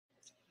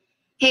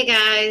Hey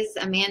guys,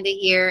 Amanda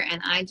here, and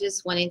I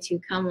just wanted to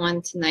come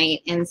on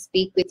tonight and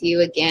speak with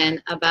you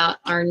again about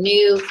our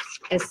new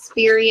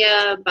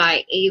Espira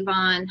by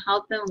Avon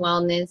health and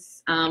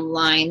wellness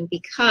line,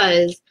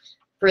 because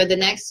for the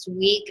next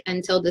week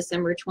until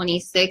December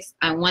 26th,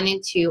 I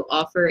wanted to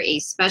offer a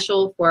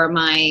special for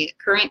my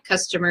current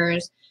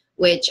customers,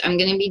 which I'm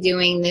going to be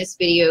doing this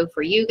video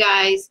for you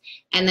guys,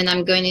 and then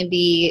I'm going to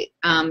be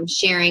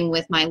sharing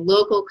with my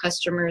local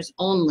customers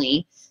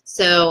only.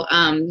 So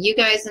you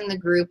guys in the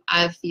group,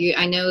 I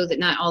know that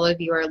not all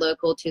of you are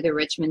local to the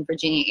Richmond,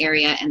 Virginia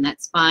area, and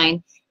that's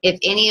fine. If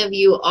any of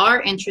you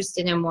are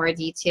interested in more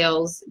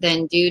details,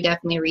 then do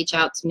definitely reach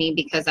out to me,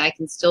 because I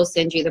can still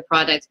send you the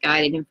product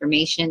guide and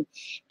information.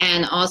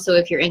 And also,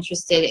 if you're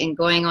interested in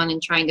going on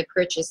and trying to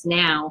purchase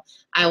now,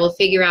 I will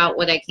figure out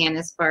what I can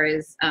as far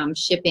as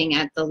shipping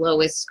at the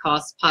lowest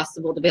cost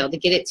possible to be able to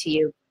get it to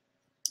you,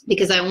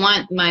 because I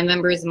want my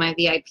members in my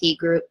VIP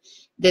group,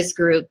 this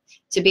group,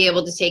 to be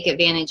able to take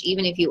advantage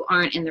even if you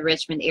aren't in the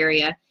Richmond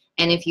area.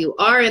 And if you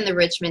are in the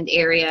Richmond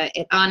area,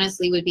 it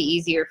honestly would be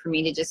easier for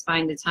me to just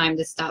find the time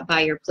to stop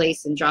by your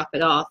place and drop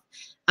it off.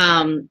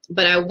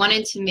 But I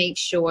wanted to make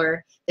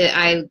sure that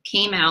I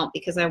came out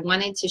because I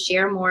wanted to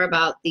share more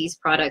about these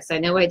products. I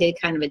know I did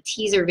kind of a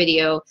teaser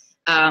video,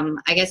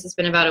 I guess it's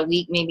been about a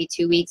week, maybe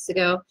 2 weeks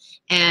ago,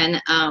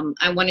 and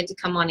I wanted to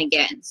come on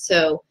again.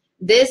 So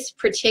this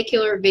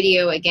particular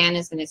video, again,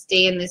 is going to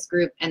stay in this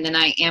group, and then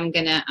I am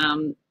going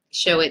to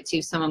show it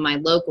to some of my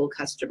local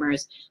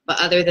customers. But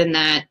other than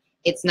that,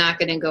 it's not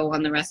going to go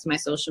on the rest of my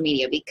social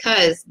media,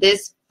 because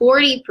this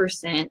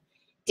 40%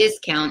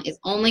 discount is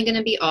only going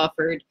to be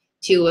offered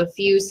to a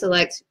few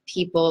select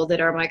people that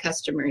are my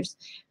customers.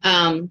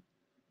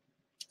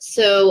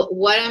 So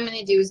what I'm going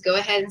to do is go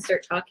ahead and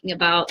start talking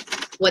about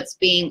what's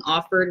being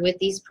offered with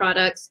these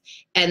products,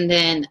 and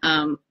then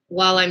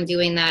while I'm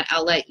doing that,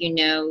 I'll let you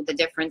know the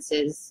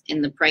differences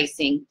in the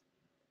pricing.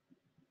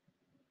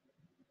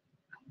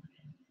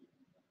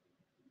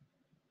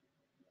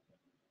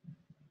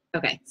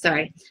 Okay,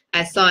 sorry,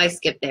 I saw I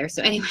skipped there.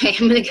 So anyway,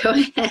 I'm going to go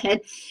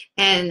ahead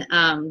and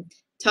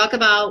talk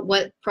about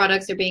what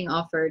products are being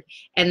offered,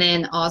 and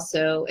then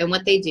also, and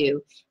what they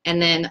do,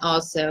 and then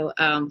also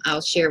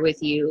I'll share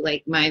with you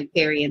like my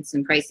variants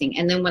and pricing.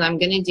 And then what I'm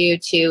going to do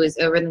too is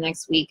over the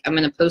next week, I'm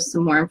going to post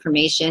some more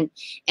information,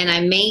 and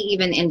I may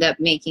even end up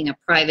making a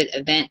private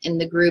event in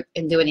the group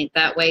and doing it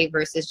that way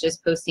versus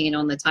just posting it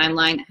on the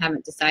timeline. I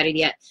haven't decided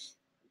yet,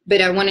 but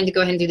I wanted to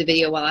go ahead and do the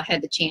video while I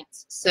had the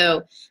chance.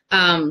 So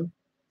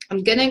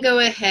I'm going to go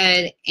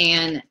ahead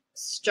and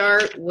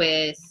start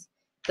with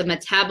the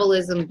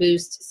metabolism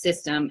boost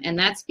system, and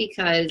that's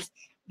because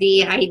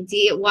the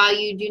idea, while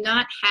you do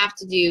not have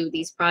to do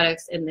these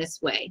products in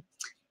this way,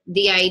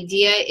 the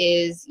idea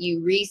is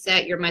you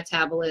reset your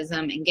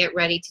metabolism and get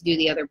ready to do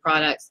the other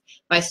products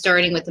by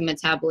starting with the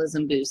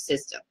metabolism boost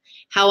system.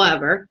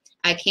 However,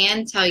 I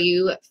can tell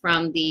you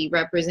from the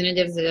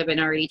representatives that have been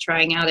already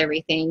trying out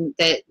everything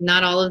that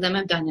not all of them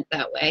have done it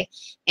that way.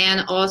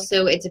 And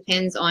also it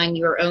depends on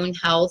your own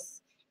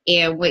health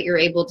and what you're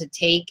able to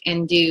take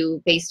and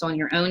do based on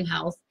your own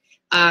health.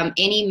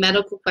 Any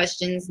medical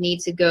questions need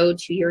to go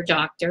to your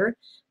doctor.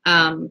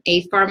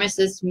 A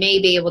pharmacist may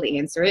be able to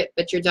answer it,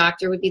 but your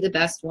doctor would be the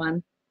best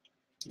one.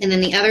 And then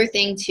the other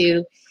thing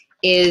too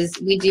is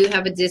we do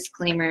have a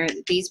disclaimer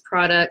that these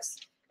products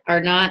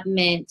are not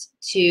meant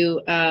to,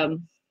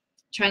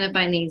 trying to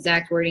find the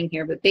exact wording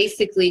here, but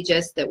basically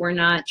just that we're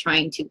not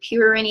trying to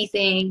cure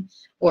anything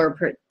or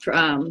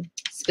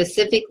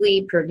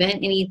specifically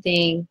prevent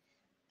anything.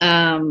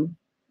 Let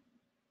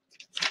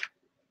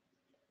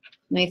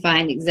me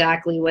find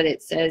exactly what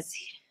it says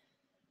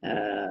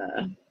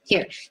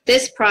here.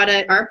 This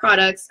product, our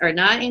products are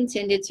not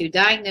intended to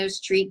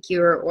diagnose, treat,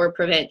 cure, or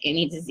prevent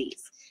any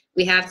disease.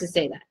 We have to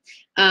say that.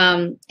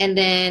 And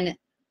then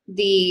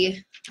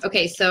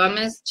okay, so I'm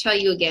going to tell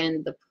you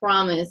again, the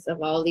promise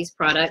of all of these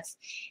products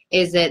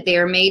is that they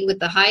are made with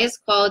the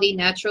highest quality,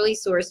 naturally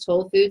sourced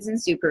whole foods and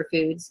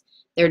superfoods.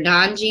 They're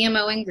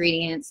non-GMO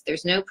ingredients.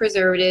 There's no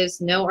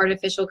preservatives, no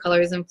artificial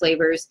colors and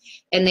flavors,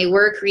 and they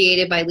were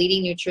created by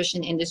leading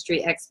nutrition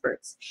industry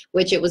experts,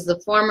 which it was the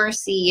former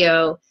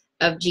CEO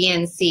of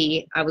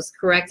GNC. I was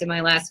correct in my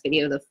last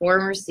video. The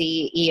former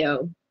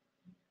CEO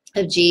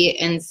of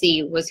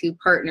GNC was who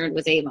partnered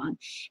with Avon.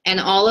 And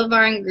all of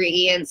our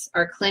ingredients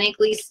are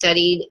clinically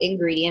studied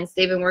ingredients.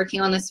 They've been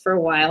working on this for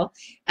a while.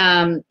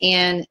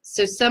 And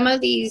so some of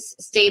these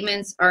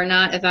statements are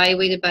not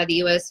evaluated by the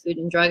U.S. Food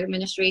and Drug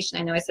Administration.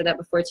 I know I said that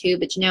before too,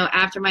 but you know,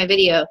 after my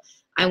video,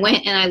 I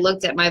went and I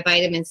looked at my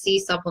vitamin C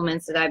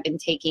supplements that I've been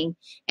taking,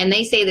 and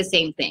they say the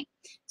same thing.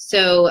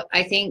 So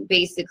I think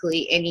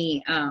basically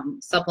any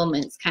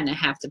supplements kind of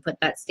have to put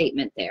that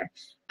statement there.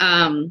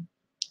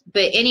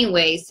 But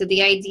anyway, so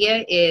the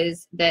idea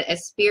is that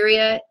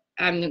Espira,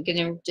 I'm going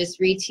to just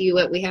read to you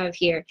what we have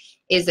here,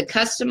 is a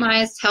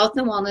customized health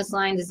and wellness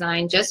line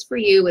designed just for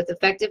you with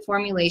effective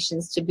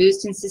formulations to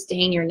boost and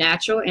sustain your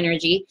natural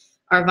energy.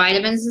 Our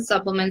vitamins and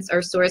supplements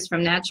are sourced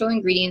from natural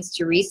ingredients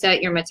to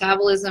reset your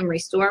metabolism,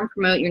 restore and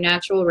promote your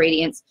natural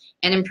radiance,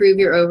 and improve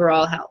your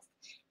overall health.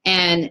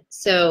 And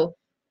so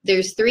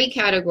there's 3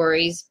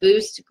 categories: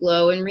 boost,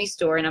 glow, and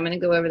restore. And I'm going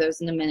to go over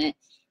those in a minute.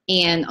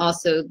 And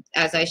also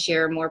as I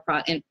share more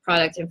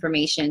product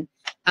information.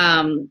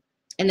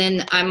 And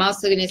then I'm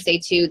also going to say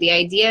too, the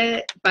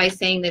idea by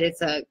saying that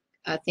it's a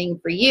thing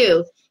for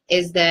you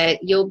is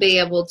that you'll be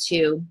able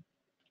to,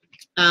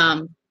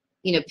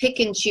 you know, pick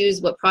and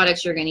choose what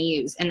products you're going to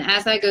use. And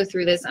as I go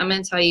through this, I'm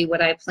going to tell you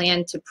what I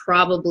plan to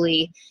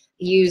probably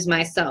use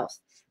myself.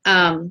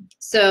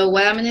 So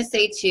what I'm going to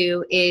say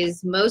too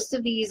is most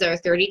of these are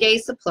 30-day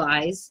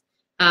supplies,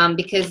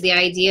 because the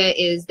idea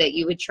is that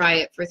you would try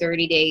it for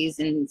 30 days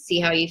and see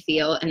how you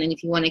feel. And then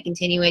if you want to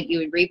continue it, you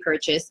would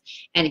repurchase.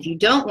 And if you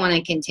don't want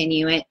to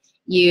continue it,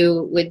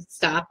 you would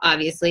stop,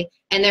 obviously.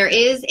 And there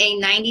is a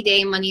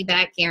 90-day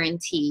money-back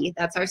guarantee.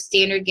 That's our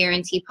standard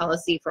guarantee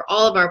policy for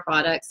all of our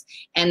products,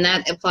 and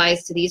that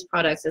applies to these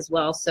products as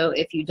well. So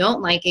if you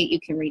don't like it,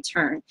 you can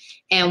return.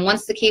 And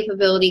once the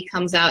capability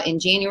comes out in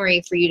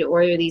January for you to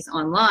order these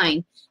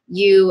online,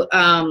 you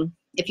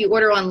if you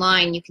order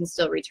online, you can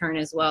still return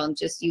as well, and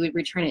just you would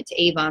return it to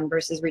Avon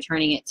versus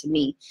returning it to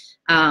me.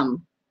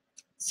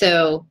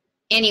 So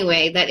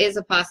anyway, that is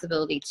a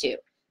possibility too.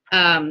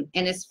 And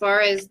as far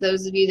as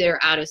those of you that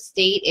are out of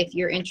state, if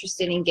you're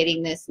interested in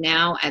getting this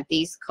now at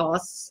these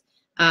costs,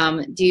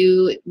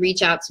 do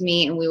reach out to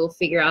me and we will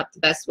figure out the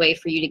best way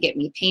for you to get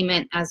me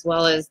payment, as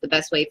well as the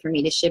best way for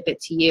me to ship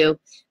it to you.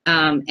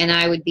 And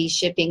I would be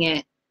shipping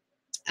it,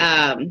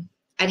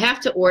 I'd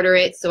have to order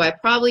it, so I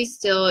probably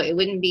still, it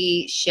wouldn't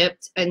be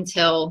shipped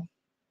until,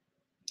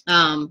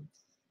 I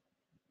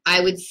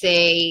would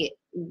say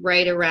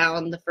right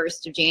around the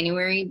 1st of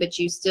January, but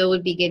you still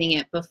would be getting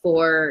it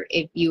before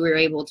if you were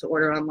able to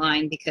order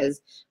online,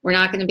 because we're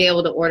not going to be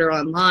able to order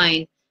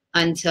online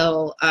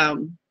until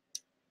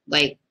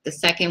like the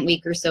 2nd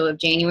week or so of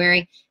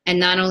January. And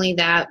not only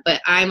that,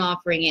 but I'm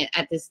offering it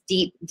at this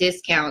deep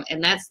discount,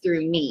 and that's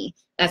through me.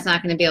 That's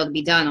not going to be able to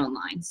be done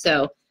online.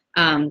 So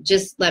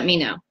just let me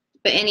know.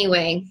 But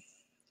anyway,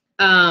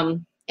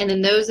 and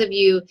then those of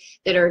you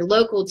that are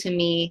local to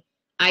me,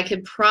 I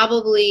could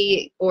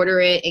probably order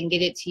it and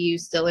get it to you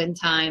still in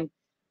time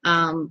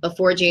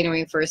before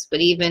January 1st.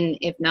 But even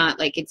if not,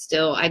 like it's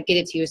still, I'd get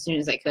it to you as soon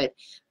as I could.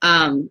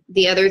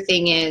 The other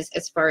thing is,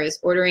 as far as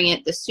ordering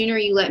it, the sooner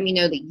you let me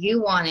know that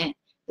you want it,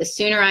 the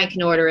sooner I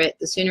can order it,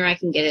 the sooner I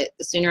can get it,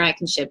 the sooner I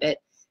can ship it,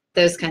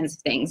 those kinds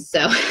of things.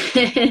 So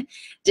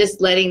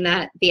just letting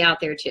that be out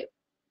there too.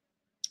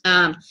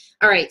 All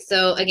right,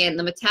 so again,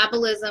 the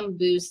Metabolism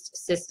Boost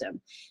System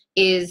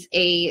is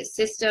a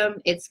system.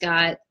 It's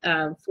got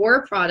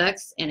 4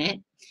 products in it.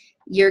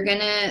 You're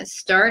gonna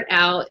start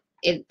out,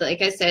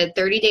 like I said,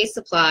 30-day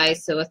supply,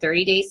 so a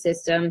 30-day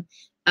system.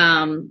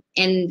 And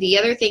the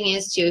other thing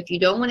is too, if you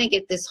don't want to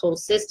get this whole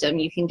system,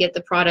 you can get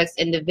the products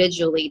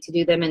individually to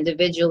do them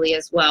individually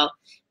as well,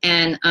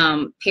 and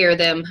pair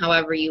them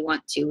however you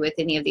want to with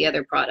any of the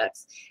other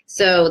products.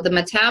 So the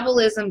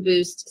Metabolism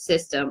Boost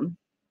System,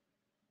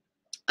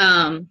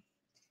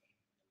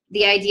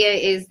 the idea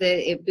is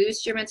that it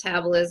boosts your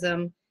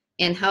metabolism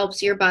and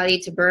helps your body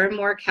to burn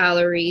more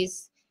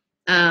calories.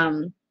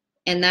 And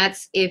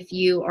that's if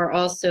you are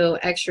also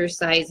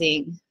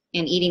exercising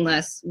and eating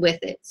less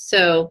with it.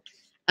 So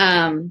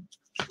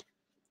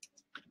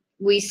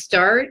we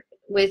start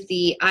with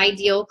the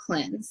Ideal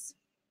Cleanse,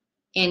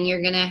 and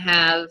you're going to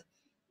have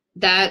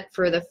that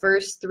for the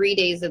first 3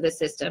 days of the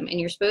system. And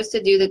you're supposed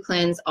to do the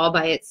cleanse all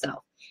by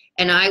itself.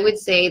 And I would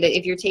say that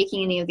if you're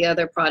taking any of the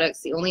other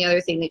products, the only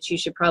other thing that you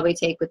should probably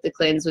take with the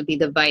cleanse would be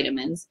the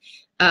vitamins.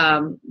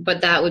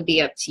 But that would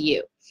be up to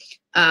you.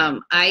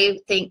 I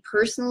think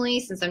personally,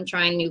 since I'm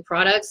trying new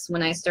products,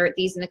 when I start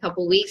these in a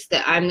couple weeks,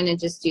 that I'm going to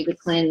just do the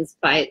cleanse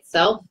by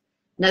itself.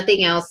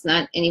 Nothing else,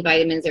 not any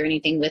vitamins or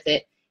anything with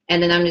it.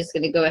 And then I'm just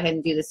going to go ahead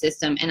and do the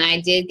system. And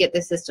I did get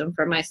the system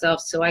for myself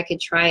so I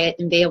could try it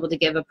and be able to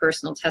give a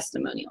personal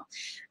testimonial.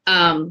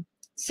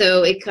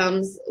 So it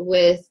comes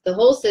with the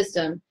whole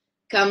system.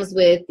 Comes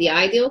with the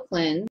Ideal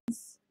Cleanse,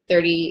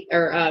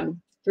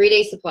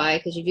 3-day supply,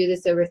 because you do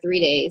this over 3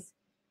 days.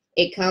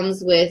 It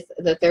comes with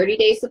the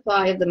 30-day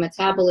supply of the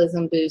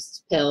Metabolism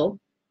Boost pill,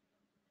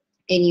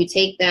 and you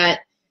take that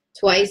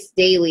twice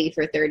daily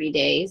for 30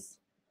 days.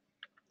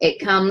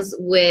 It comes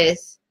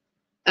with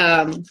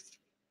the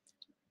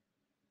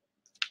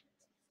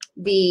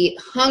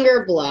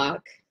Hunger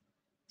Block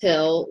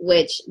pill,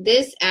 which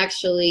this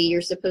actually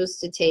you're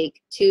supposed to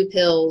take 2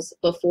 pills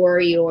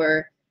before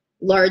your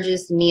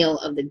largest meal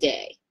of the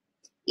day.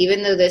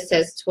 Even though this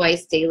says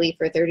twice daily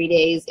for 30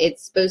 days,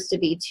 it's supposed to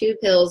be 2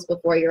 pills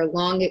before your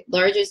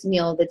largest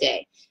meal of the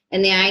day.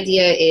 And the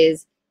idea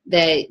is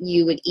that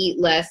you would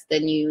eat less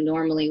than you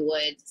normally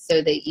would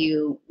so that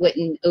you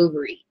wouldn't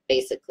overeat,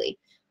 basically.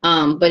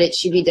 But it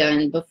should be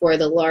done before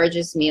the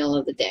largest meal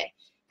of the day.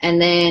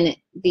 And then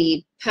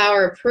the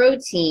Power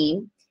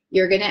Protein,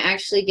 you're going to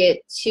actually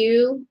get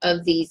 2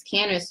 of these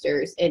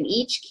canisters, and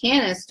each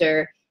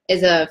canister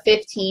is a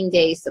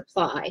 15-day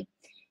supply.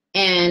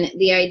 And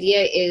the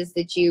idea is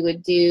that you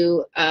would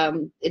do,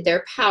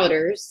 they're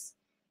powders,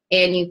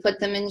 and you put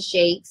them in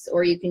shakes,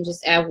 or you can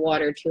just add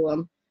water to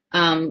them.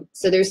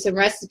 So there's some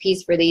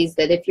recipes for these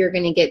that if you're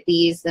going to get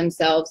these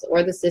themselves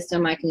or the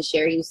system, I can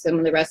share you some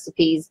of the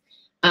recipes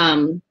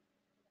and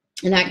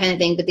that kind of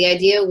thing. But the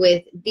idea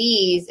with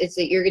these is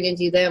that you're going to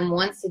do them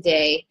once a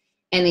day,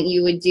 and that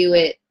you would do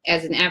it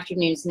as an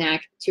afternoon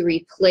snack to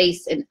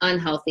replace an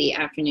unhealthy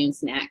afternoon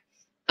snack.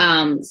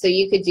 So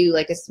you could do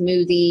like a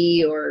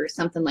smoothie or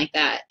something like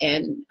that,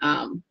 and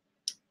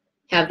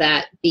have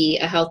that be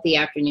a healthy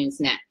afternoon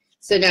snack.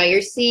 So now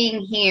you're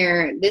seeing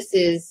here, this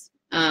is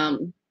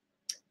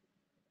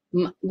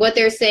what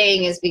they're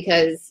saying is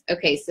because,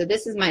 okay, so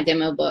this is my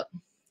demo book.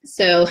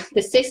 So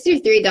the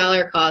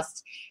 $63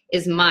 cost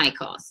is my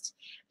cost.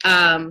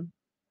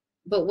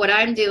 But what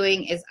I'm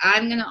doing is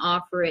I'm going to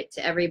offer it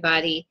to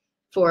everybody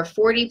for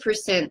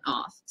 40%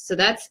 off. So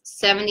that's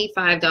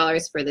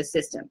 $75 for the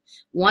system.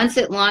 Once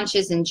it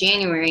launches in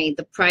January,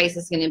 the price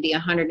is going to be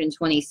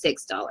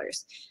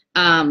 $126.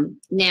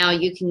 Now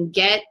you can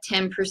get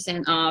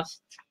 10% off.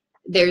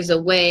 There's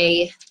a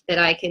way that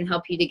I can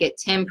help you to get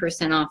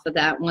 10% off of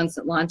that once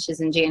it launches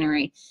in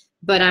January.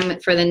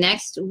 But for the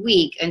next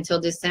week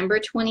until December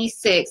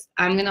 26th,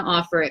 I'm going to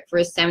offer it for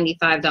a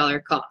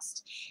 $75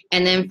 cost.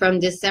 And then from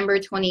December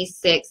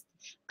 26th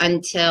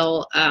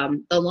until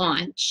the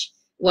launch,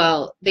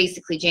 well,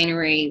 basically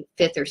January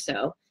 5th or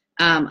so,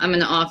 I'm going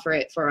to offer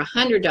it for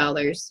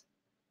 $100.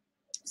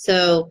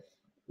 So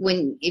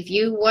if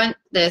you want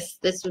this,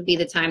 this would be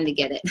the time to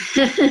get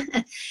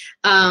it.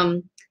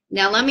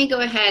 Now let me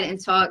go ahead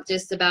and talk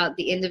just about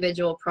the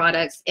individual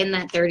products in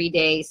that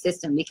 30-day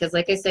system, because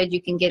like I said,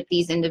 you can get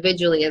these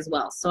individually as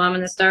well. So I'm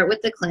going to start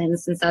with the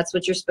cleanse, since that's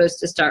what you're supposed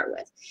to start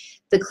with.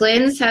 The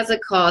cleanse has a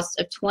cost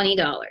of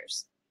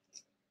 $20.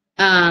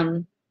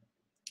 I'm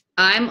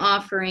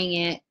offering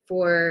it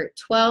for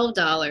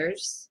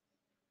 $12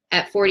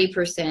 at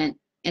 40%,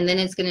 and then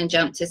it's going to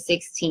jump to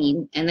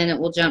 $16, and then it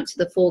will jump to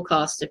the full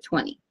cost of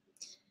 $20.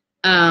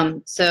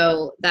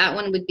 So that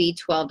one would be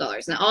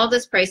 $12. Now all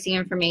this pricing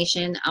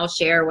information I'll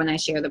share when I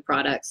share the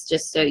products,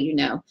 just so you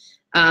know.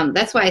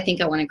 That's why I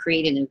think I want to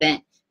create an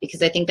event,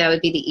 because I think that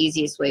would be the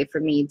easiest way for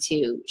me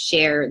to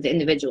share the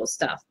individual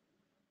stuff.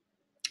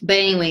 But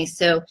anyway,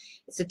 so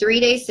it's a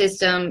 3-day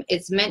system.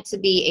 It's meant to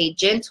be a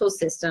gentle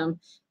system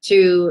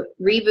to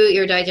reboot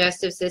your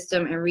digestive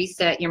system and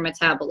reset your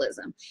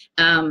metabolism.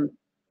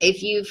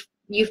 If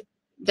you've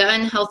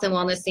done health and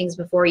wellness things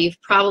before,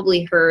 you've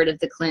probably heard of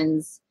the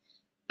cleanse,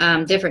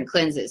 different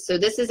cleanses. So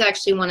this is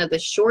actually one of the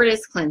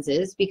shortest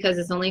cleanses because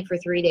it's only for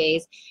 3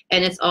 days,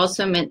 and it's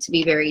also meant to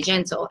be very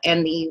gentle.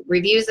 And the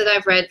reviews that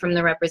I've read from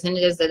the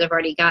representatives that have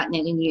already gotten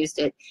it and used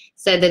it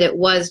said that it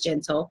was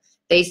gentle.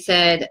 They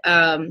said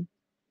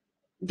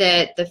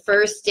that the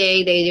first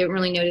day they didn't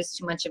really notice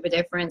too much of a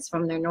difference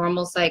from their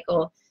normal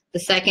cycle. The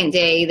second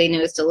day they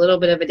noticed a little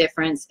bit of a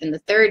difference, and the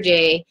third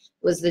day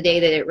was the day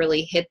that it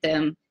really hit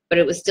them, but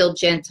it was still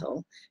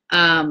gentle.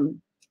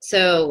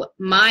 So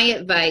my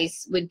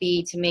advice would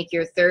be to make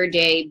your third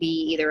day be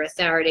either a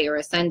Saturday or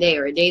a Sunday,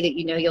 or a day that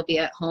you know you'll be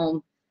at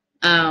home,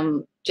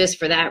 just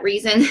for that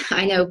reason.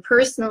 I know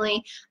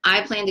personally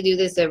I plan to do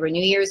this over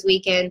New Year's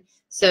weekend,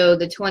 so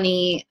the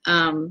 20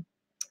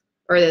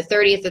 or the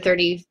 30th, the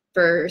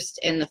 31st,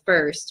 and the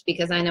 1st,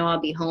 because I know I'll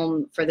be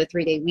home for the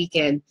 3-day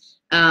weekend.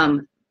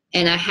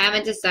 And I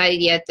haven't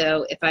decided yet,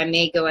 though, if I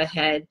may go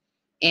ahead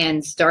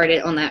and start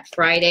it on that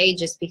Friday,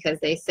 just because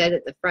they said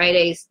that the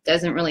Fridays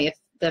doesn't really,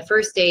 the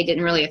first day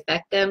didn't really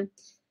affect them.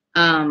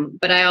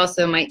 But I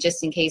also might,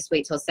 just in case,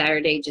 wait till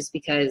Saturday, just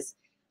because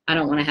I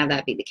don't want to have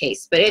that be the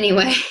case. But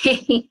anyway,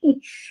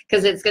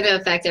 because it's going to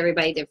affect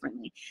everybody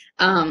differently.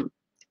 And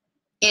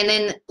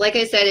then, like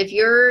I said, if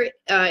you're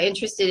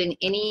interested in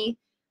any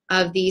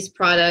of these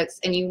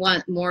products and you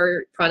want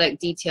more product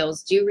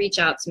details, do reach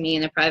out to me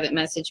in a private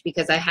message,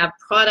 because I have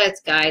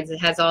product guides that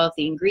has all of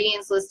the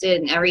ingredients listed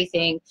and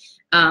everything,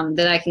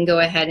 that I can go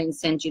ahead and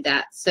send you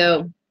that.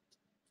 So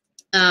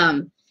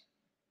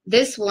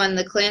this one,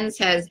 the cleanse,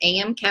 has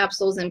AM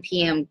capsules and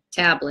PM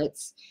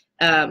tablets,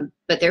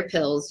 but they're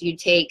pills. You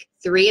take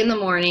 3 in the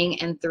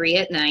morning and 3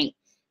 at night.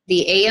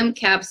 The AM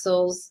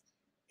capsules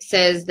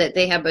says that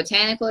they have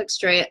botanical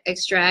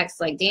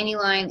extracts like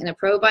dandelion and a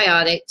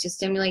probiotic to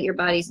stimulate your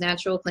body's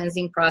natural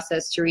cleansing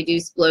process to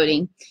reduce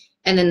bloating.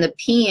 And then the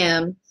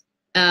PM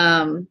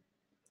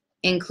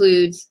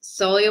includes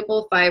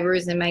soluble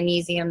fibers and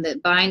magnesium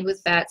that bind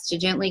with fats to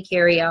gently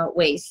carry out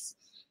waste.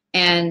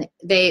 And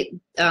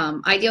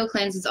Ideal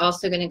Cleanse is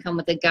also going to come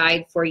with a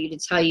guide for you to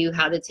tell you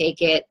how to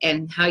take it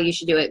and how you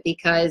should do it,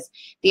 because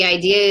the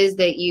idea is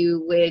that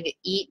you would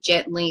eat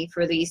gently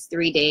for these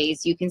 3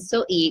 days. You can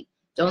still eat.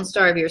 Don't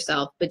starve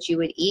yourself, but you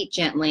would eat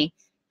gently,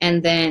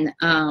 and then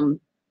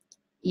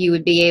you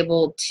would be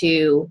able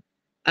to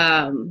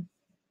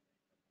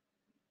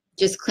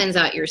just cleanse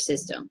out your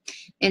system.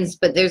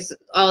 But there's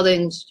all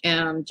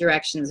the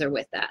directions are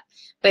with that.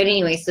 But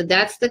anyway, so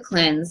that's the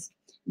cleanse.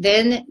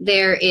 Then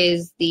there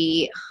is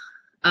the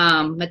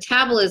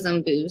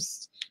metabolism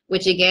boost,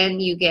 which again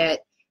you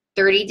get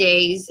 30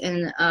 days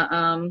in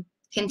a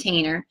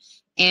container,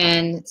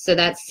 and so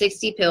that's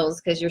 60 pills,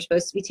 because you're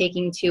supposed to be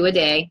taking 2 a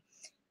day.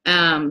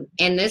 And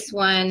this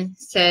one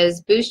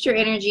says, boost your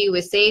energy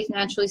with safe,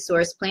 naturally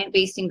sourced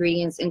plant-based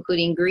ingredients,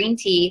 including green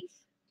tea,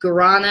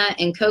 guarana,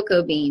 and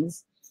cocoa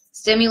beans.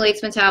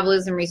 Stimulates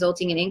metabolism,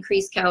 resulting in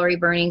increased calorie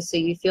burning, so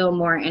you feel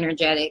more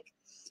energetic.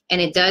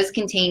 And it does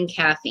contain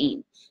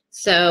caffeine.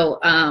 So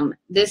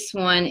this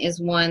one is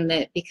one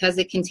that, because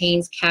it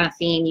contains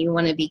caffeine, you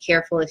want to be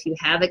careful if you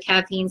have a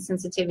caffeine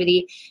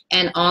sensitivity.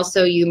 And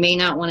also, you may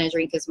not want to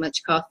drink as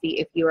much coffee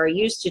if you are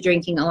used to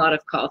drinking a lot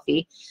of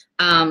coffee.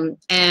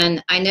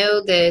 And I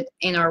know that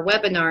in our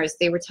webinars,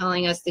 they were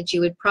telling us that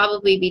you would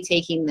probably be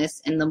taking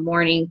this in the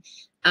morning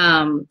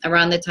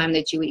around the time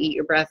that you would eat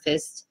your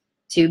breakfast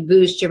to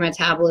boost your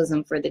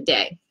metabolism for the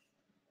day.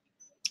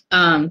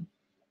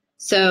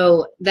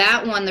 So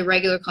that one, the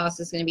regular cost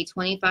is going to be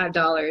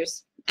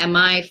 $25, and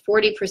my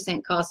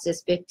 40% cost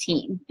is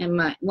 $15.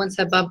 And once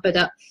I bump it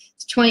up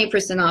to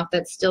 20% off,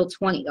 that's still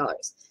 $20.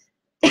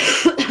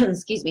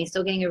 Excuse me,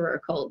 still getting over a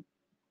cold.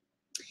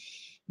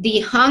 The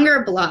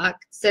Hunger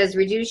Block says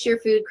reduce your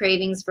food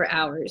cravings for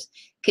hours.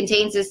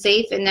 Contains a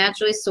safe and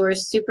naturally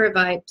sourced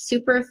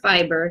super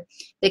fiber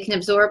that can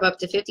absorb up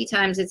to 50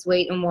 times its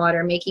weight in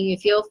water, making you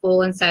feel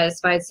full and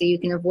satisfied so you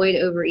can avoid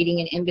overeating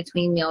and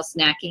in-between meal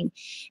snacking.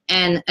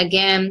 And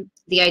again,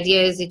 the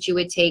idea is that you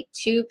would take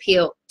two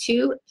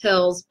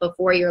pills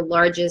before your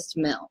largest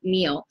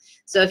meal.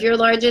 So if your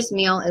largest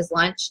meal is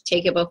lunch,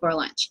 take it before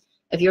lunch.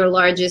 If your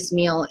largest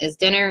meal is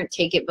dinner,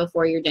 take it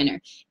before your dinner.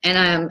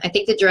 And I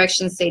think the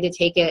directions say to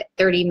take it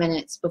 30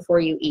 minutes before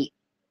you eat.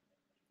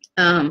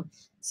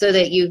 So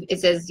that it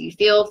says you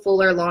feel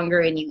fuller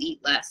longer and you eat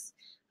less.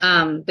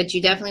 But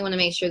you definitely want to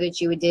make sure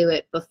that you would do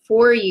it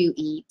before you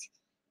eat.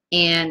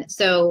 And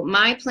so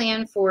my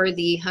plan for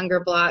the Hunger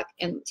Block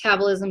and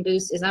Metabolism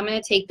Boost is I'm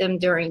going to take them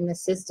during the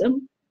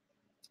system,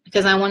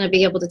 because I want to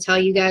be able to tell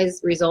you guys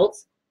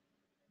results.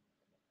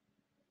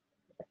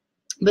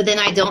 But then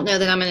I don't know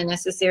that I'm going to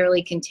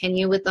necessarily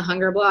continue with the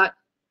Hunger Block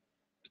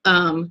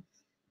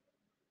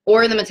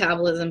or the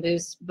Metabolism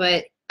Boost.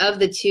 But of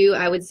the two,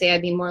 I would say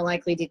I'd be more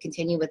likely to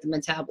continue with the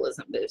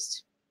Metabolism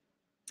Boost.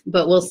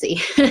 But we'll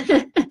see.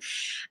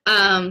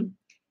 And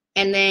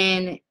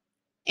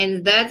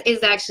that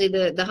is actually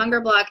the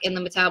Hunger Block and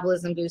the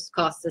Metabolism Boost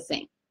cost the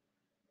same.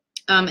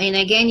 And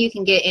again, you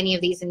can get any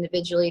of these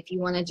individually if you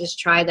want to just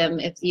try them.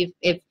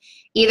 If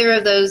either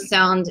of those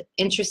sound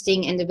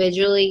interesting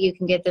individually, you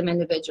can get them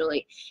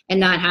individually and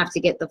not have to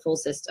get the full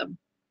system.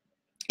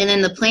 And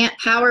then the Plant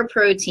Power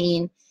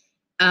Protein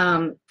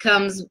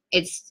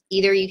it's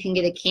either you can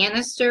get a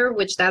canister,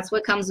 which that's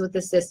what comes with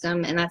the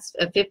system, and that's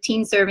a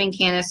 15-serving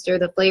canister.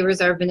 The flavors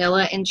are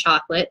vanilla and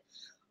chocolate.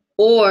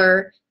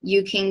 Or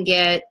you can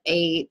get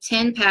a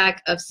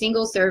 10-pack of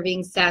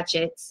single-serving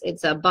sachets.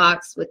 It's a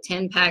box with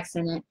 10 packs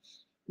in it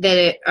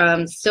that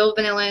still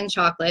vanilla and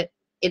chocolate.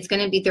 It's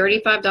going to be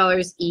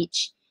 $35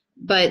 each,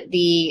 but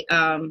the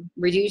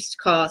reduced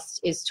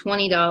cost is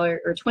 $20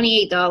 or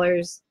 $28.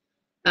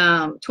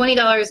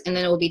 $20, and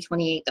then it will be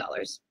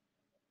 $28.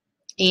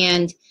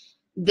 And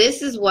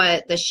this is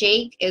what the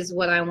shake is,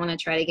 what I want to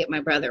try to get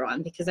my brother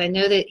on, because I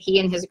know that he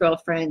and his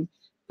girlfriend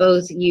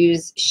both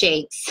use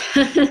shakes.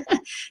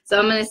 So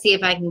I'm going to see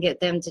if I can get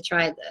them to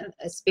try the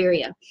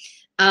Espira.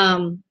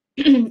 And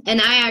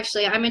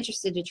I'm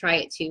interested to try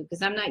it too,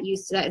 because I'm not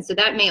used to that. And so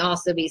that may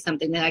also be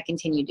something that I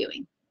continue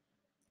doing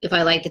if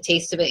I like the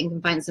taste of it and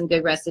can find some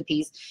good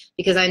recipes,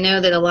 because I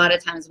know that a lot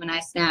of times when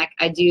I snack,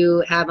 I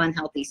do have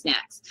unhealthy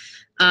snacks.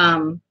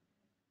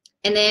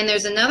 And then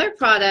there's another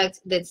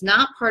product that's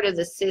not part of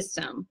the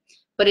system,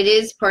 but it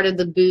is part of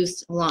the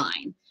Boost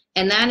line,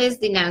 and that is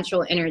the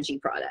Natural Energy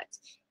product.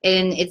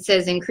 And it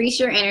says increase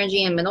your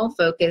energy and mental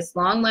focus,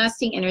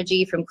 long-lasting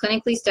energy from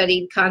clinically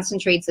studied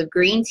concentrates of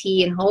green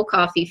tea and whole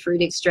coffee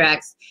fruit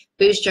extracts.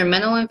 Boost your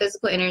mental and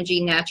physical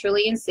energy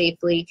naturally and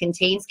safely.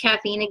 Contains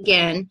caffeine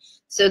again.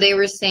 So they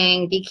were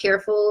saying be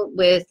careful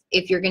with,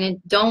 if you're going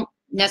to, don't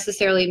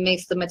necessarily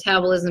mix the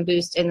Metabolism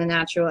Boost and the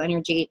Natural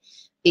Energy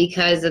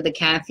because of the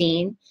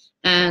caffeine.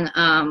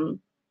 And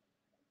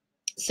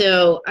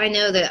so I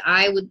know that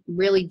I would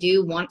really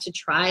do want to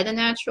try the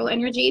Natural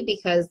Energy,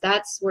 because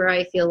that's where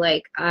I feel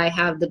like I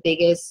have the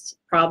biggest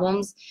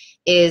problems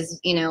is,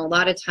 you know, a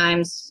lot of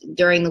times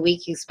during the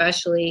week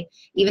especially,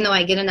 even though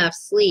I get enough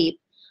sleep,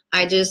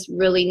 I just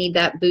really need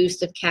that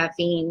boost of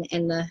caffeine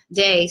in the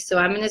day. So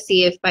I'm going to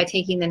see if by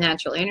taking the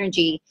Natural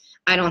Energy,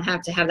 I don't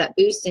have to have that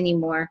boost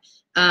anymore.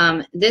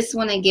 This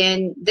one,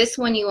 again, this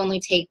one you only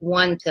take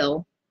one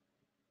pill.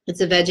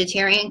 It's a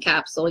vegetarian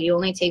capsule. You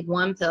only take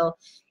one pill,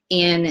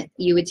 and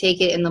you would take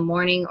it in the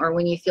morning or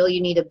when you feel you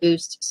need a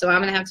boost. So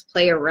I'm going to have to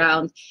play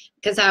around,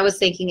 because I was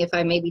thinking if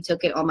I maybe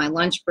took it on my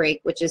lunch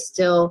break, which is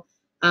still,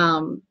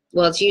 well,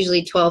 it's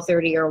usually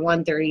 12:30 or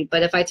 1:30,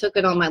 but if I took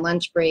it on my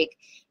lunch break,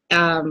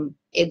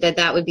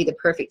 that would be the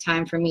perfect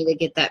time for me to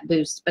get that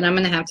boost. But I'm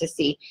going to have to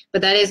see.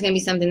 But that is going to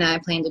be something that I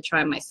plan to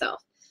try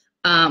myself.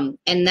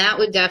 And that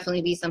would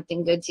definitely be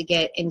something good to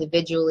get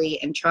individually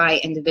and try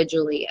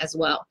individually as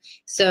well.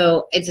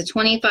 So it's a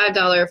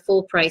 $25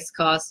 full price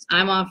cost.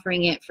 I'm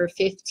offering it for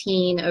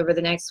 $15 over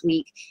the next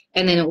week,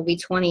 and then it will be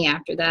 $20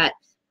 after that.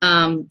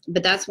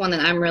 But that's one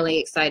that I'm really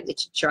excited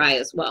to try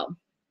as well.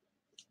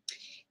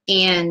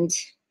 And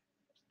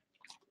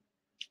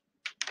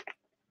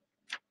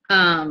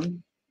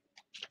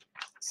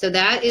so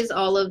that is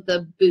all of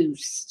the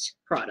boost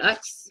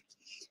products,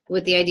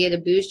 with the idea to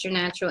boost your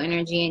natural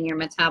energy and your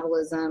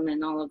metabolism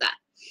and all of that.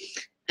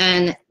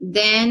 And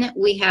then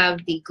we have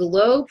the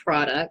glow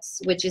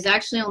products, which is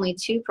actually only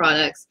 2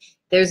 products.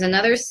 There's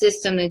another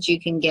system that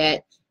you can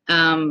get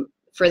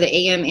for the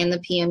AM and the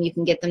PM. You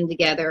can get them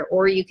together,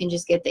 or you can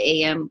just get the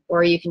AM,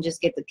 or you can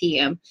just get the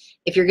PM.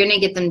 If you're going to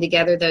get them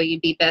together, though,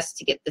 you'd be best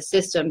to get the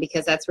system,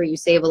 because that's where you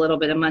save a little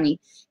bit of money.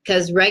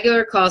 Because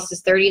regular cost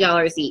is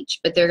 $30 each,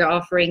 but they're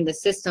offering the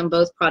system,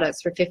 both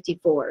products, for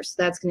 $54. So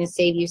that's going to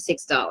save you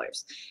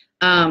 $6.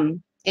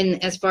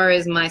 And as far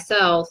as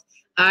myself,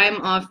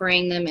 I'm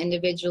offering them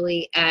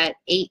individually at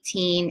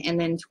 $18 and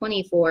then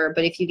 $24.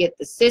 But if you get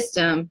the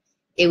system,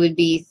 it would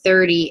be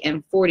 $30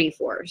 and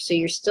 $44. So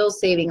you're still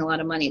saving a lot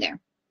of money there.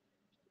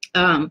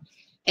 And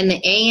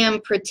the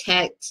AM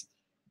Protect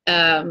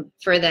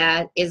for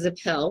that is a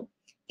pill.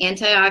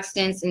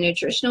 Antioxidants and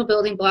nutritional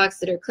building blocks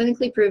that are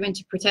clinically proven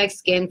to protect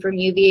skin from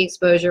UV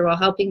exposure while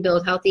helping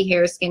build healthy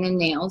hair, skin, and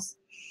nails.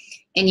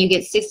 And you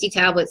get 60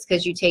 tablets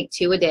because you take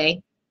 2 a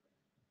day.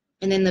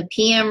 And then the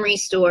PM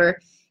Restore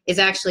is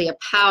actually a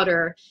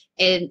powder.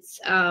 It's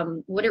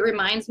what it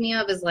reminds me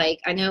of is, like,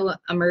 I know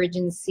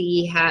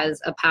Emergency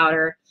has a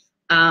powder.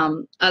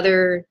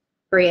 Other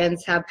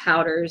brands have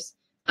powders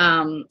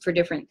for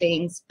different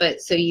things,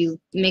 but so you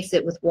mix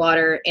it with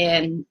water,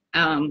 and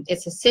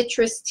it's a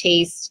citrus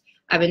taste.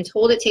 I've been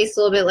told it tastes a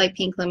little bit like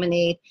pink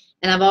lemonade,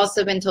 and I've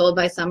also been told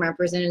by some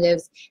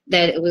representatives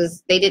that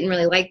they didn't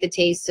really like the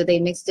taste, so they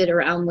mixed it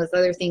around with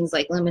other things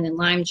like lemon and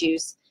lime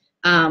juice.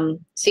 So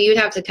you'd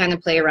have to kind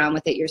of play around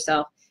with it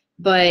yourself,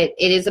 but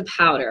it is a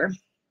powder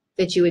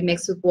that you would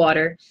mix with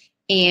water.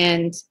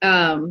 And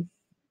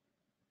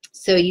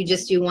so you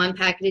just do 1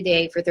 packet a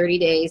day for 30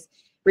 days.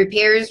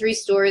 Repairs,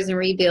 restores, and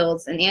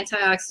rebuilds an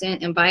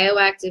antioxidant and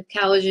bioactive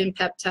collagen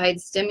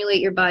peptides, stimulate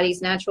your body's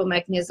natural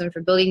mechanism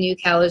for building new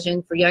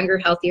collagen for younger,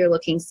 healthier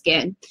looking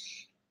skin.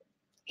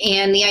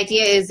 And the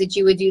idea is that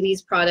you would do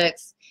these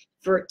products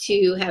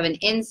to have an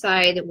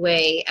inside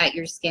way at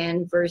your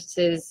skin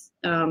versus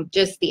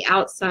just the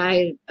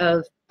outside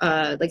of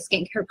like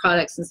skincare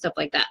products and stuff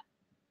like that.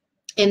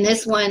 And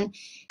this one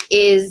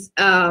is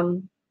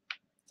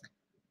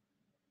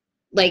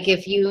like,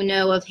 if you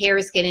know of hair,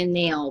 skin, and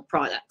nail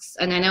products.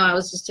 And I know I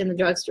was just in the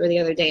drugstore the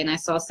other day and I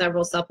saw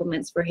several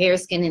supplements for hair,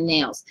 skin, and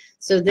nails.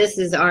 So this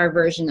is our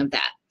version of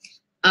that.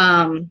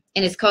 And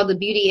it's called the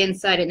Beauty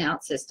Inside and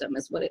Out System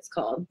is what it's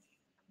called.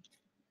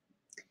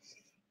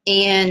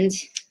 And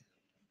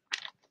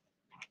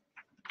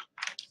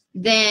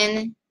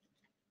then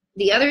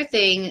the other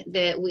thing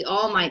that we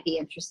all might be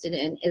interested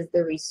in is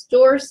the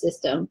Restore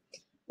system,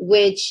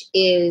 which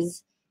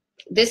is,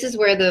 this is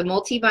where the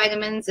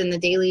multivitamins and the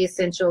daily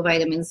essential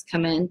vitamins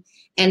come in.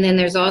 And then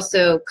there's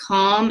also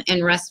calm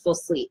and restful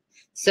sleep.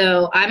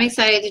 So I'm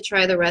excited to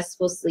try the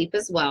restful sleep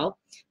as well.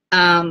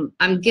 I'm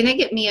going to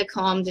get me a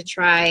calm to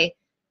try,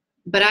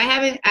 but I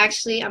haven't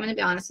actually, I'm going to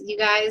be honest with you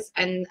guys,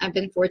 and I've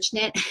been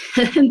fortunate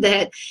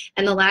that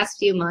in the last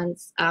few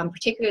months,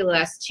 particularly the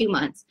last 2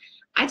 months,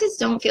 I just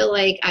don't feel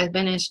like I've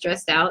been as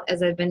stressed out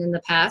as I've been in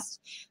the past.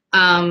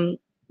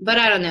 But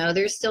I don't know.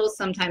 There's still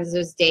sometimes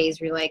those days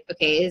where you're like,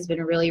 okay, it's been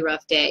a really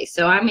rough day.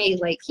 So I may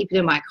like keep it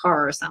in my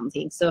car or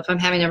something. So if I'm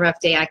having a rough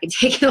day, I can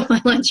take it on my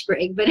lunch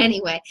break. But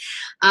anyway,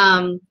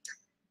 and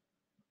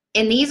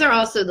these are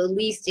also the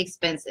least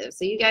expensive.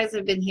 So you guys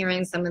have been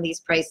hearing some of these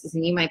prices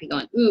and you might be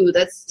going, ooh,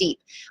 that's steep.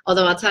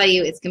 Although I'll tell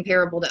you, it's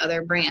comparable to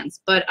other brands.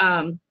 But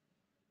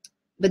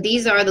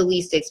these are the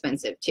least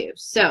expensive too.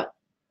 So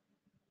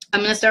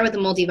I'm going to start with the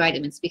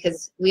multivitamins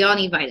because we all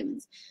need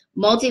vitamins.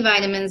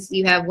 Multivitamins,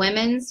 you have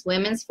women's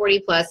 40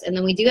 plus, and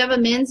then we do have a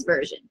men's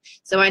version.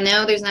 So I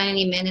know there's not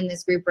any men in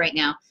this group right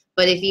now,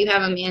 but if you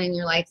have a man in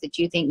your life that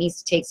you think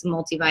needs to take some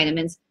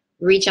multivitamins,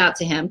 reach out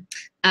to him.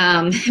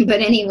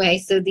 But anyway,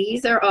 so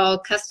these are all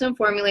custom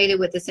formulated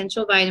with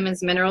essential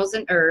vitamins, minerals,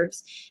 and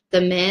herbs.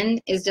 The men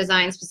is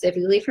designed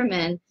specifically for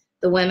men.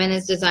 The women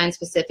is designed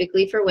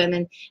specifically for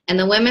women. And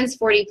the women's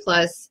 40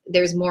 plus,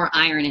 there's more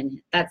iron in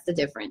it. That's the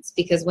difference,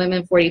 because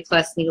women 40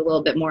 plus need a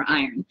little bit more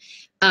iron.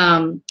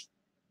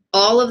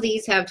 All of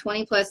these have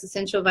 20 plus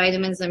essential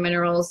vitamins and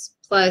minerals,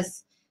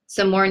 plus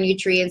some more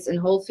nutrients and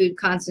whole food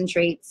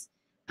concentrates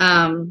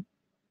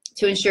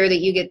to ensure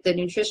that you get the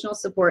nutritional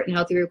support and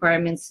healthy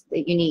requirements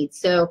that you need.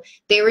 So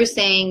they were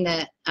saying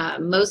that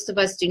most of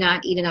us do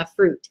not eat enough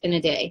fruit in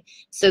a day.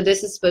 So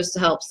this is supposed to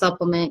help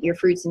supplement your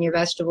fruits and your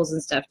vegetables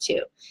and stuff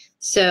too.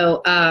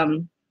 So,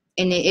 and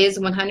it is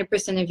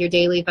 100% of your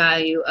daily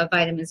value of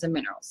vitamins and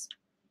minerals.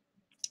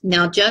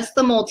 Now, just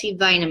the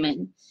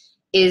multivitamin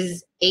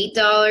is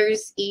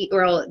 $8 each,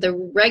 or the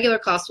regular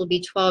cost will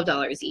be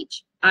 $12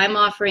 each. I'm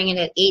offering it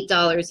at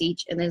 $8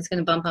 each, and then it's going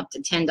to bump up to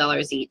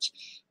 $10 each.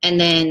 And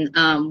then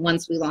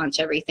once we launch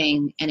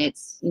everything and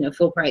it's, you know,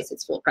 full price,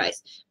 it's full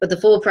price. But the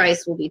full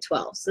price will be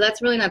 $12. So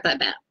that's really not that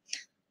bad.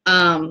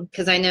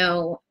 Because I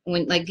know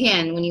when, like,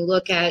 again, when you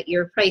look at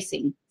your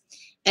pricing.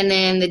 And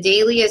then the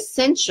daily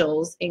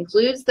essentials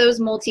includes those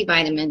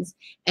multivitamins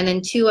and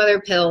then 2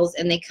 other pills,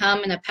 and they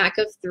come in a pack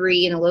of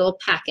 3 in a little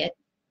packet.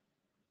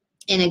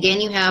 And again,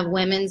 you have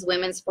women's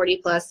 40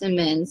 plus, and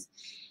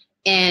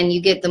and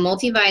you get the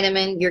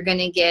multivitamin. You're going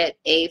to get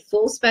a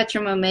full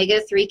spectrum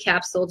omega-3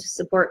 capsule to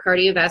support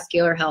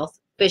cardiovascular health,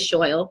 fish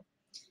oil.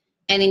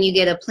 And then you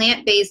get a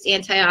plant-based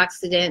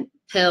antioxidant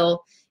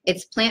pill.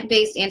 It's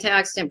plant-based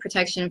antioxidant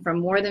protection from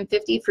more than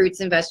 50 fruits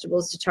and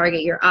vegetables to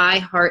target your eye,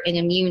 heart, and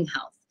immune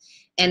health.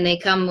 And they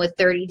come with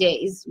 30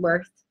 days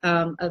worth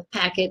of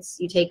packets.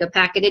 You take a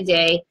packet a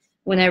day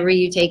whenever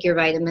you take your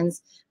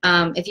vitamins.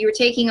 If you were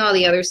taking all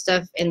the other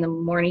stuff in the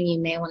morning, you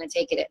may want to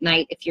take it at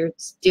night if you're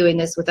doing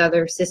this with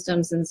other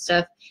systems and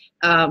stuff.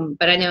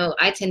 But I know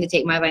I tend to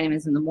take my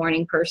vitamins in the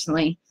morning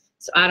personally.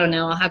 So I don't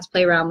know. I'll have to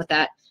play around with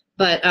that.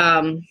 But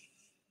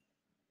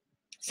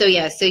so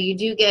yeah, so you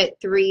do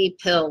get 3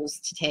 pills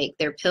to take.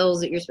 They're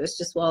pills that you're supposed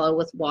to swallow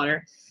with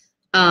water.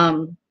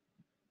 And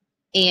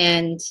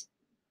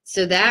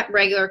so that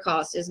regular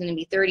cost is going to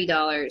be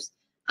 $30.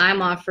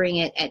 I'm offering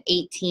it at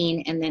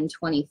 $18 and then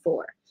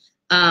 $24.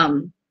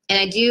 And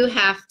I do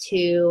have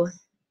to,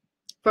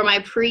 for my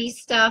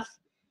pre-stuff,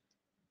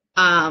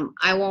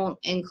 I won't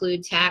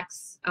include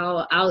tax.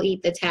 I'll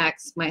eat the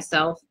tax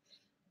myself.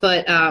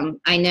 But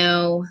I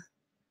know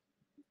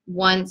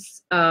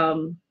once,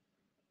 but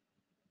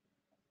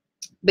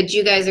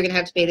you guys are going to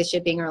have to pay the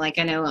shipping, or like,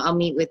 I know I'll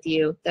meet with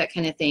you, that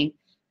kind of thing.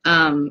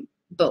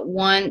 But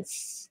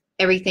once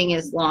everything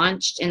is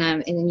launched and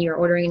then you're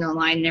ordering it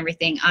online and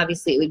everything,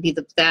 obviously it would be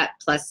that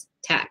plus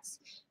tax.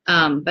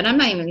 But I'm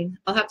not even,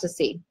 I'll have to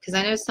see, because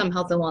I know some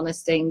health and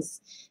wellness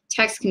things,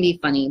 tax can be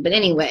funny, but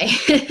anyway.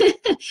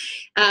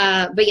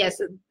 But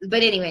yes,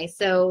 but anyway,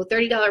 so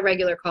 $30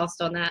 regular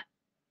cost on that.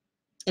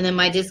 And then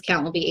my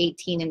discount will be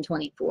 18 and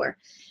 24.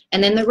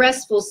 And then the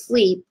Restful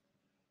Sleep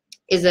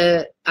is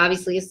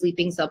obviously a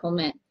sleeping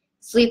supplement.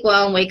 Sleep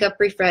well and wake up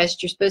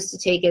refreshed. You're supposed to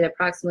take it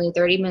approximately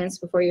 30 minutes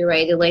before you're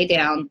ready to lay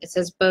down. It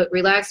says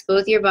relax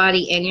both your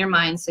body and your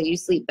mind so you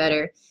sleep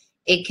better.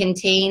 It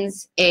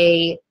contains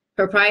a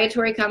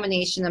proprietary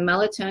combination of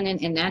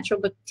melatonin and natural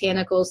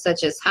botanicals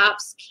such as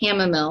hops,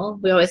 chamomile,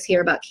 we always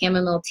hear about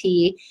chamomile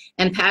tea,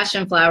 and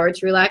passion flower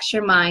to relax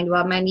your mind,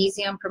 while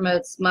magnesium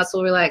promotes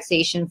muscle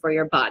relaxation for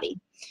your body.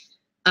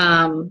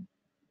 And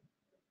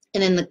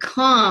then the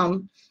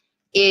calm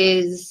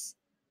is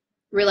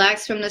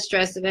relax from the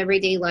stress of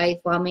everyday life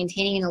while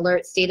maintaining an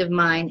alert state of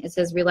mind. It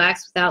says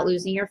relax without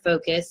losing your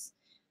focus.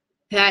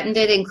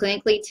 Patented and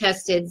clinically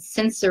tested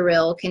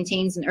Sensoril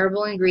contains an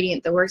herbal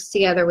ingredient that works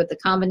together with the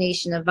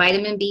combination of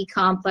vitamin B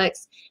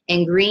complex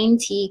and green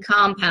tea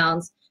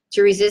compounds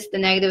to resist the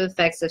negative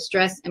effects of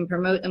stress and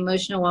promote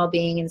emotional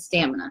well-being and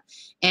stamina.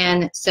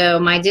 And so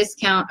my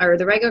discount, or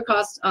the regular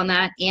cost on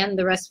that and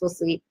the Restful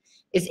Sleep,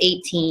 is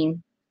 $18.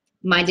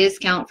 My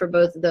discount for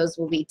both of those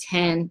will be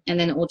 $10, and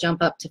then it will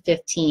jump up to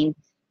 $15,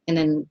 and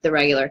then the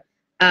regular.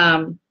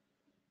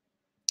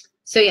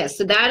 So yeah,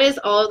 so that is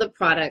all of the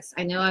products.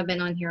 I know I've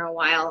been on here a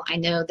while. I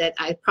know that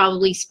I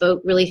probably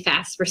spoke really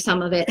fast for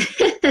some of it.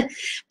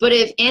 But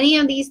if any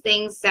of these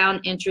things sound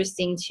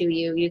interesting to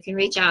you, you can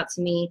reach out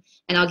to me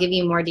and I'll give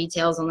you more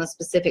details on the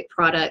specific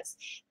products.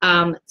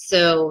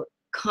 So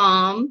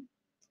Calm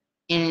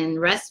and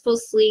Restful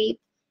Sleep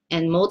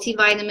and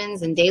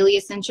multivitamins and daily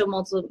essential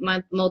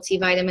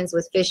multivitamins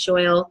with fish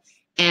oil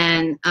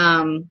and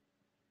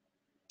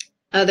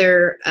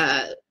other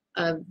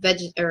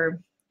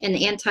an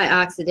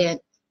antioxidant,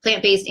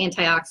 plant-based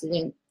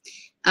antioxidant,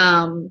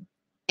 and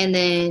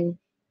then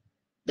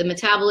the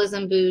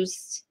metabolism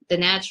boost, the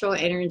natural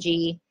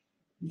energy,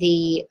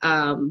 the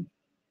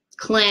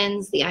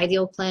cleanse, the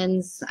ideal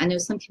cleanse. I know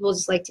some people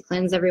just like to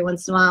cleanse every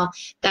once in a while.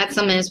 That's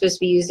something that's supposed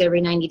to be used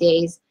every 90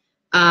 days.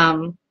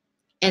 And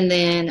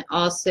then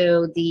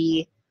also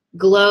the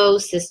glow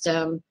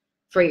system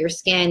for your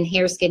skin,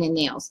 hair, skin, and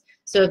nails.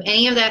 So if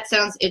any of that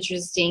sounds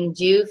interesting,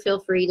 do feel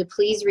free to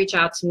please reach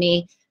out to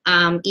me.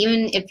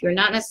 Even if you're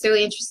not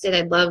necessarily interested,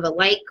 I'd love a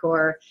like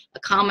or a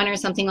comment or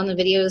something on the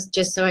videos,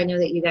 just so I know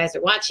that you guys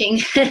are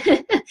watching.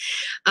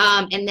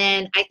 And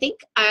then I think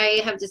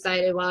I have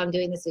decided while I'm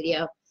doing this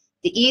video,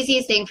 the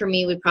easiest thing for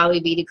me would probably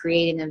be to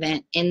create an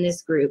event in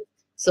this group.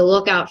 So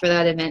look out for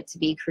that event to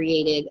be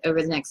created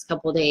over the next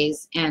couple of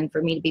days and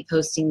for me to be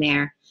posting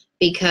there,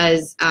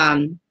 because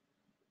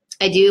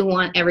I do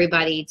want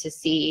everybody to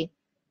see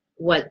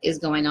what is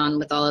going on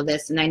with all of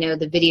this. And I know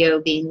the video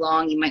being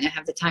long, you might not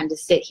have the time to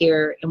sit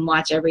here and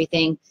watch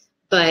everything,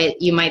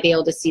 but you might be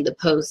able to see the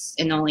posts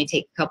and only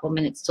take a couple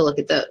minutes to look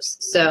at those.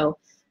 So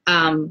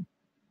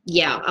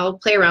yeah, I'll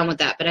play around with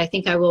that, but I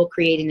think I will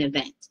create an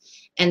event.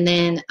 And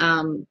then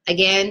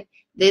again,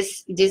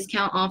 this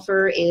discount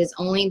offer is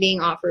only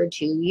being offered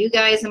to you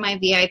guys in my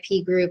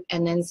VIP group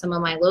and then some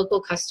of my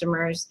local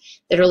customers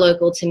that are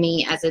local to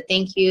me as a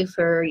thank you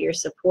for your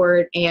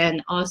support,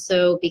 and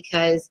also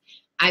because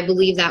I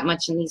believe that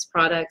much in these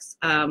products,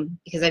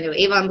 because I know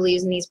Avon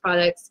believes in these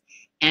products,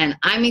 and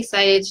I'm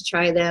excited to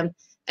try them.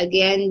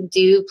 again,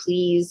 do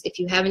please, if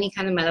you have any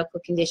kind of medical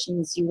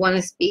conditions, you want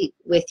to speak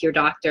with your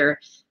doctor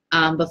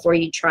before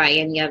you try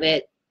any of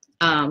it.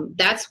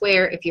 That's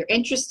where, if you're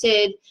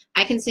interested,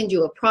 I can send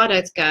you a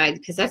product guide,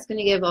 because that's going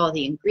to give all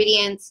the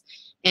ingredients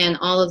and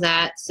all of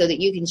that, so that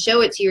you can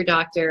show it to your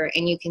doctor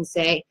and you can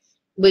say,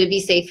 would it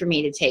be safe for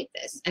me to take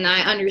this? And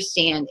I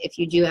understand if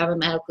you do have a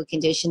medical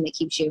condition that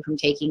keeps you from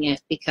taking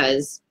it,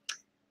 because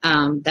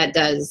that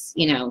does,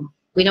 you know,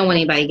 we don't want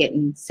anybody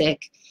getting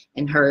sick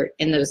and hurt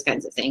and those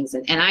kinds of things.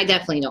 And I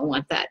definitely don't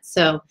want that.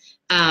 So,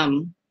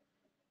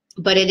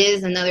 but it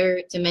is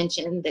another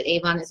dimension that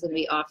Avon is going to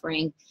be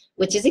offering,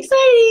 which is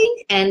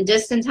exciting, and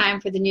just in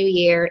time for the new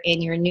year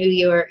and your new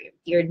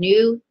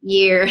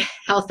year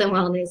health and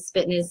wellness,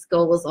 fitness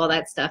goals, all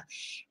that stuff.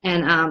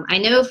 And I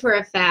know for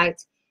a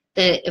fact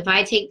that if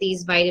I take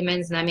these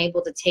vitamins and I'm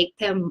able to take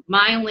them,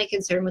 my only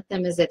concern with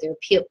them is that they're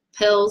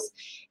pills,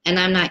 and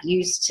I'm not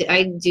used to,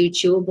 I do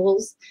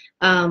chewables.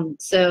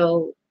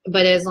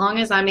 But as long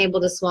as I'm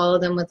able to swallow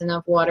them with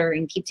enough water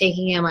and keep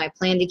taking them, I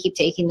plan to keep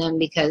taking them,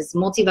 because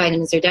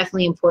multivitamins are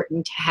definitely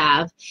important to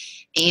have.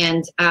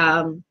 And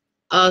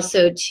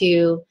also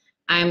too,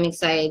 I'm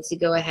excited to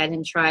go ahead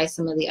and try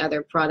some of the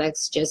other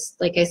products, just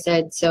like I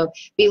said. So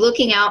be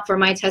looking out for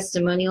my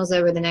testimonials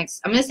over the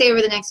next, I'm going to say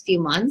over the next few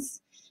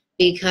months,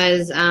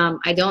 because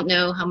I don't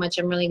know how much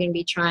I'm really going to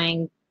be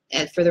trying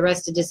for the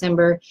rest of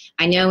December.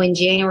 I know in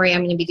January I'm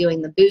going to be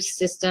doing the boost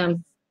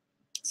system,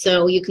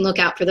 so you can look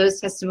out for those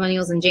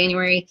testimonials in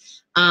January.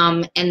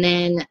 And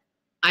then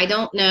I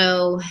don't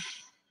know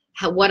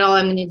what all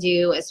I'm going to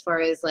do as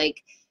far as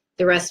like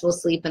the restful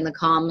sleep and the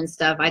calm and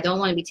stuff. I don't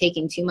want to be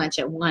taking too much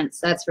at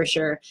once, that's for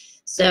sure.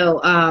 So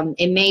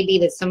it may be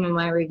that some of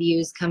my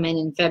reviews come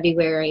in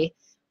February,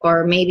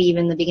 or maybe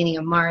even the beginning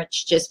of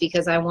March, just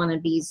because I want to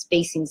be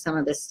spacing some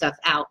of this stuff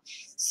out.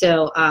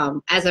 So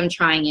as I'm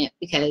trying it,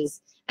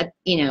 because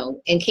you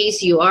know, in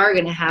case you are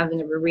going to have a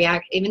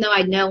react, even though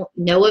I know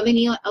of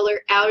any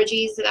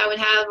allergies that I would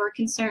have or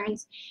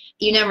concerns,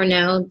 you never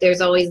know. There's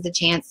always the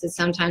chance that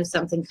sometimes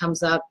something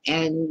comes up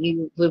and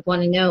you would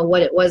want to know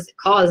what it was that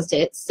caused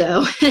it.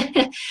 So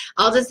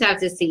I'll just have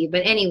to see.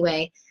 But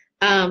anyway,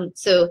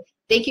 so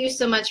thank you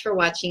so much for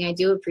watching. I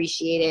do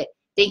appreciate it.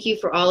 Thank you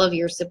for all of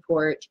your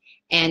support,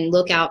 and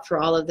look out for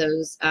all of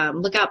those.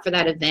 Look out for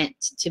that event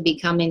to be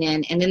coming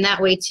in. And then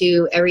that way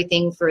too,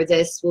 everything for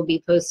this will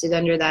be posted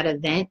under that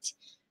event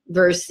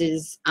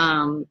versus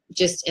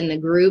just in the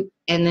group.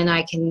 And then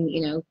I can,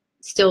 you know,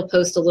 still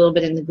post a little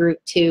bit in the group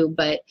too,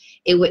 but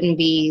it wouldn't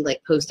be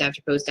like post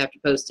after post after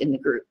post in the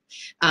group.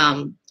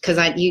 Cause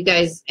you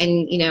guys,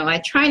 and you know, I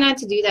try not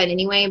to do that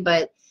anyway,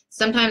 but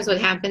sometimes what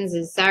happens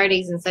is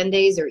Saturdays and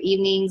Sundays or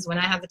evenings, when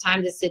I have the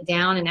time to sit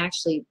down and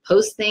actually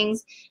post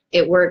things,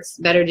 it works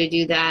better to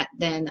do that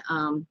than,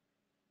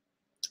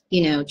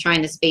 you know,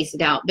 trying to space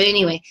it out. But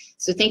anyway,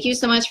 so thank you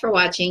so much for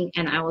watching,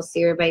 and I will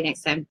see everybody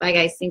next time. Bye,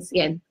 guys. Thanks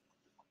again.